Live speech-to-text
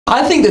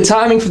I think the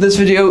timing for this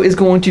video is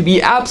going to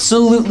be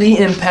absolutely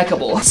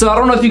impeccable. So I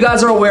don't know if you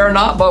guys are aware or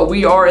not, but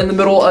we are in the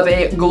middle of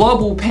a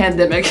global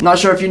pandemic. Not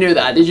sure if you knew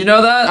that. Did you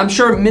know that? I'm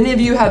sure many of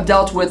you have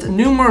dealt with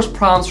numerous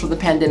problems for the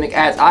pandemic,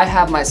 as I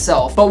have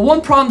myself. But one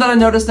problem that I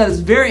noticed that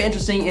is very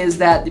interesting is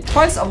that the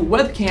price of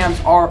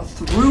webcams are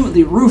through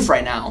the roof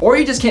right now, or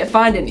you just can't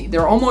find any.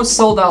 They're almost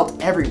sold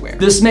out everywhere.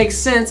 This makes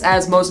sense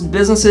as most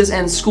businesses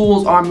and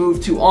schools are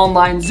moved to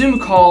online Zoom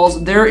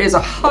calls. There is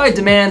a high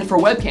demand for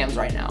webcams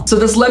right now. So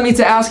this led me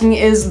to asking,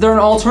 is there an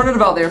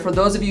alternative out there for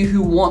those of you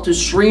who want to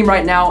stream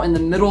right now in the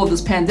middle of this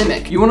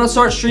pandemic? You want to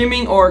start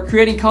streaming or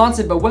creating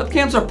content, but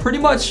webcams are pretty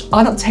much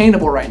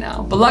unobtainable right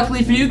now. But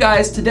luckily for you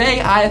guys,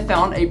 today I have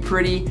found a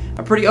pretty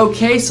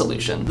okay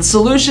solution. The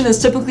solution is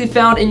typically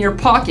found in your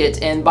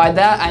pocket, and by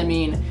that I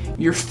mean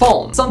your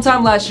phone.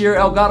 Sometime last year,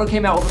 Elgato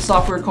came out with a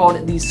software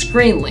called the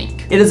Screen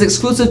Link. It is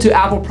exclusive to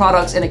Apple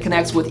products and it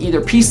connects with either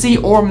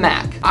PC or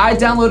Mac. I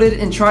downloaded it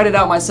and tried it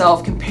out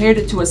myself, compared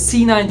it to a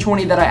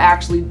C920 that I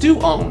actually do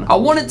own. I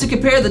wanted to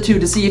compare the two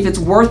to see if it's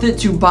worth it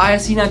to buy a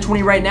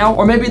C920 right now,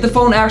 or maybe the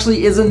phone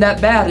actually isn't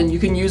that bad and you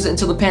can use it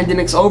until the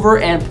pandemic's over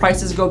and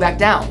prices go back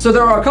down. So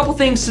there are a couple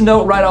things to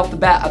note right off the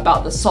bat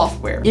about the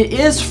software. It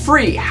is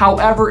free.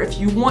 However, if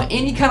you want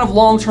any kind of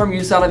long-term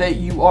use out of it,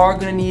 you are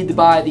going to need to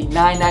buy the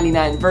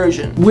 $9.99 version.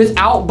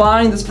 Without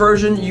buying this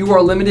version, you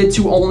are limited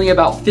to only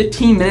about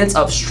 15 minutes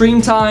of stream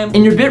time,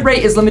 and your bitrate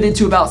is limited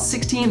to about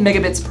 16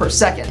 megabits per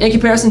second. In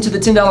comparison to the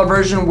 $10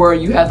 version where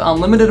you have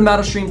unlimited amount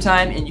of stream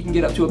time and you can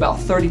get up to about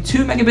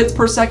 32 megabits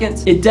per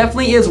second, it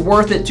definitely is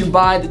worth it to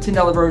buy the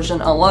 $10 version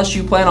unless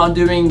you plan on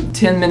doing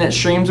 10-minute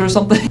streams or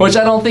something, which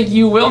I don't think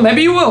you will.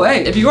 Maybe you will.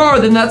 Hey, if you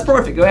are, then that's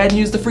perfect. Go ahead and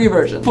use the free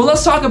version. But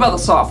let's talk about the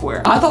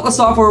software. I thought the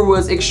software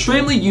was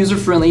extremely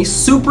user-friendly,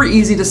 super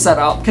easy to set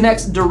up,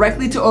 connects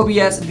directly to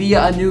OBS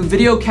via a new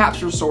video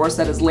capture source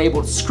that is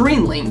labeled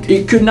Screen Link.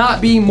 It could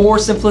not be more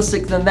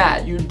simplistic than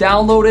that. You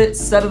download it,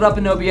 set it up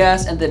in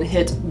OBS, and then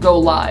hit go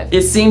live.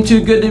 It seemed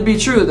too good to be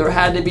true. There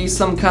had to be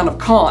some kind of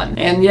con.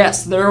 And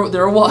yes,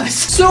 there was.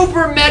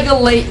 Super mega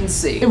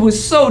latency. It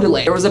was so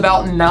delayed. There was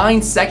about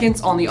 9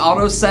 seconds on the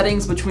auto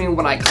settings between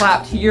when I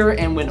clapped here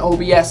and when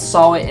OBS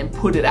saw it and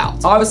put it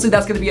out. Obviously,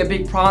 that's going to be a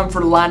big problem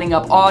for lining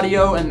up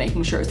audio and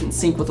making sure it's in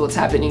sync with what's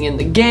happening in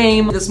the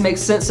game. This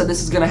makes sense that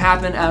this is going to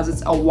happen as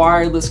it's a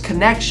wireless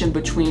connection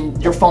between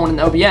your phone and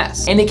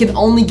OBS, and it can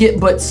only get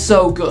but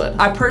so good.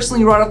 I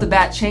personally right off the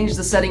bat changed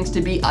the settings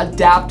to be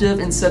adaptive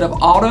instead of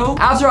auto.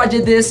 After I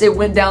did this, it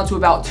went down to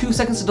about 2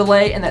 seconds of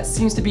delay, and that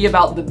seems to be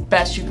about the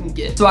best you can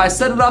get. So I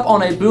set it up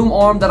on a boom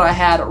arm that I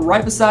had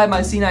right beside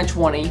my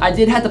C920. I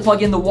did have to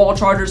plug in the wall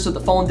charger so the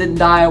phone didn't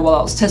die while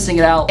I was testing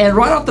it out, and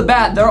right off the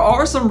bat there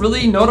are some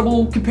really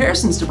notable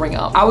comparisons to bring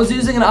up. I was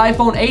using an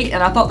iPhone 8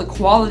 and I thought the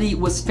quality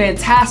was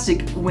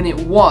fantastic when it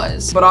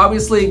was, but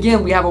obviously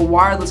again we have a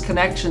wireless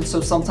connection,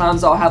 so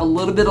sometimes I'll have a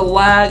little bit of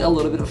lag, a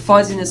little bit of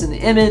fuzziness in the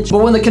image. But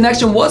when the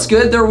connection was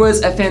good, there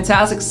was a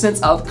fantastic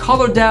sense of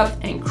color depth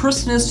and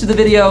crispness to the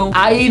video.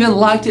 I even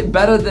liked it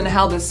better than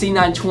how the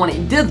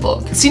C920 did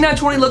look. The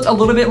C920 looked a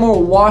little bit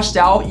more washed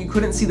out. You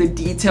couldn't see the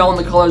detail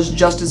in the colors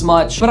just as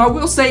much, but I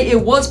will say it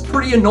was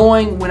pretty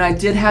annoying when I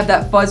did have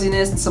that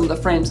fuzziness and some of the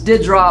frames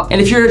did drop.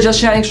 And if you're a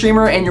just chatting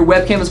streamer and your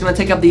webcam is going to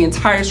take up the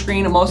entire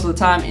screen, and most of the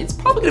time it's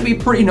probably going to be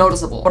pretty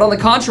noticeable. But on the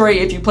contrary,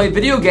 if you play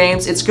video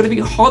games, it's going to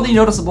be hardly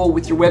noticeable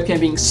with your webcam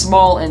being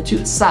small and to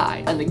the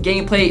side, and the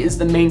gameplay is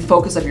the main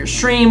focus of your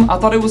stream. I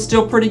thought it was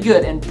still pretty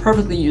good and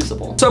perfectly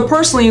usable. So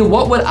personally,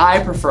 what would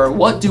I prefer?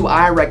 What do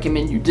I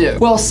recommend you do?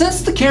 Well,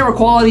 since the camera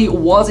quality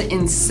wasn't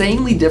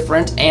insanely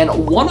different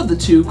and one of the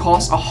two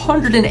costs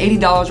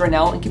 $180 right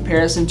now in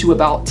comparison to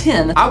about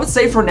 $10, I would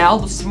say for now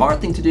the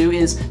smart thing to do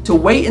is to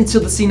wait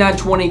until the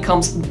C920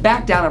 comes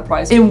back down in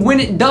price, and when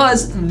it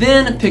does,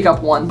 then pick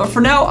up one. But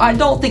for now, I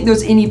don't think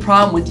there's any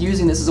problem with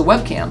using this as a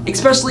webcam,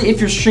 especially if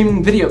you're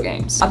streaming video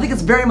games. I think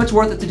it's very much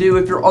worth it to do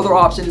if your other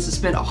option is to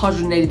spend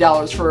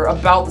 $180 for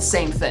about the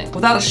same thing.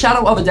 Without a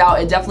shadow of a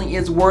doubt, it definitely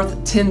is worth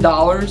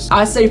 $10.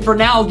 I say for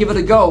now, give it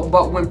a go,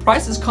 but when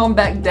prices come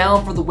back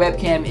down for the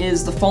webcam,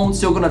 is the phone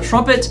still gonna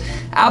trump it?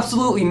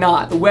 Absolutely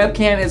not. The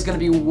webcam is gonna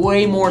be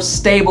way more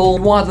stable.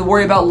 You won't have to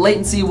worry about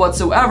latency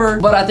whatsoever,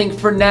 but I think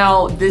for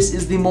now, this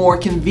is the more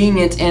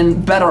convenient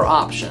and better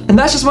option. And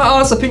that's just my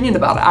honest opinion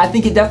about it. I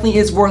think it definitely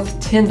is worth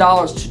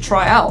 $10 to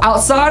try out.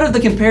 Outside of the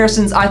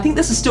comparisons, I think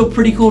this is still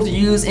pretty cool to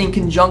use in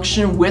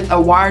conjunction with a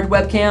wired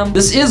webcam.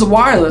 This is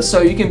wireless,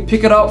 so you can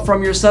pick it up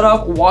from your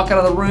setup, walk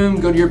out of the room,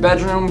 go to your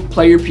bedroom,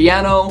 play your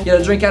piano, get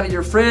a drink out of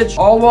your fridge,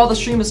 all while the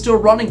stream is still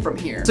running from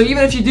here. So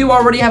even if you do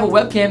already have a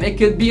webcam, it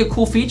could be a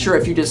cool feature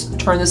if you just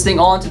turn this thing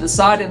on to the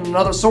side in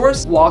another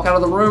source, walk out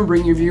of the room,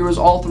 bring your viewers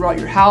all throughout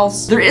your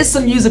house. There is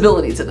some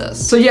usability to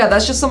this. So yeah,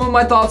 that's just some of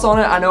my thoughts on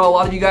it. I know a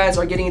lot of you guys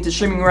are getting into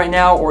streaming right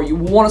now, or you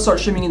want to start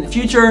streaming in the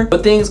future,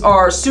 but things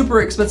are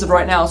super expensive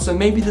right now, so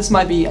maybe this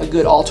might be a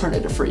good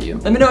alternative for you.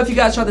 Let me know if you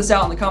guys try this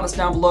out in the comments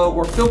down below,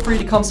 or feel free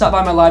to come stop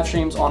by my live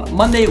streams on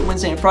Monday,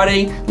 Wednesday, and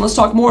Friday, and let's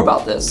talk more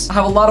about this. I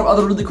have a lot of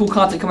other really cool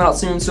content coming out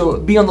soon, so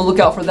be on the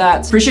lookout for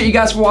that. Appreciate you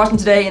guys for watching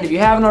today, and if you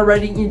haven't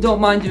already and you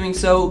don't mind doing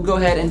so, go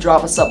ahead and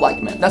drop a sub like.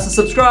 segment. That's a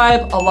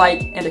subscribe, a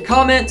like, and a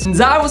comment. And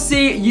I will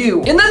see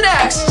you in the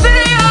next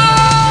video!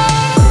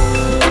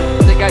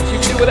 I think you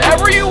can do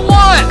whatever you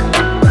want!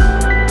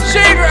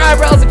 Shave your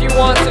eyebrows if you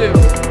want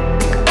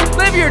to.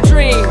 Live your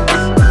dream.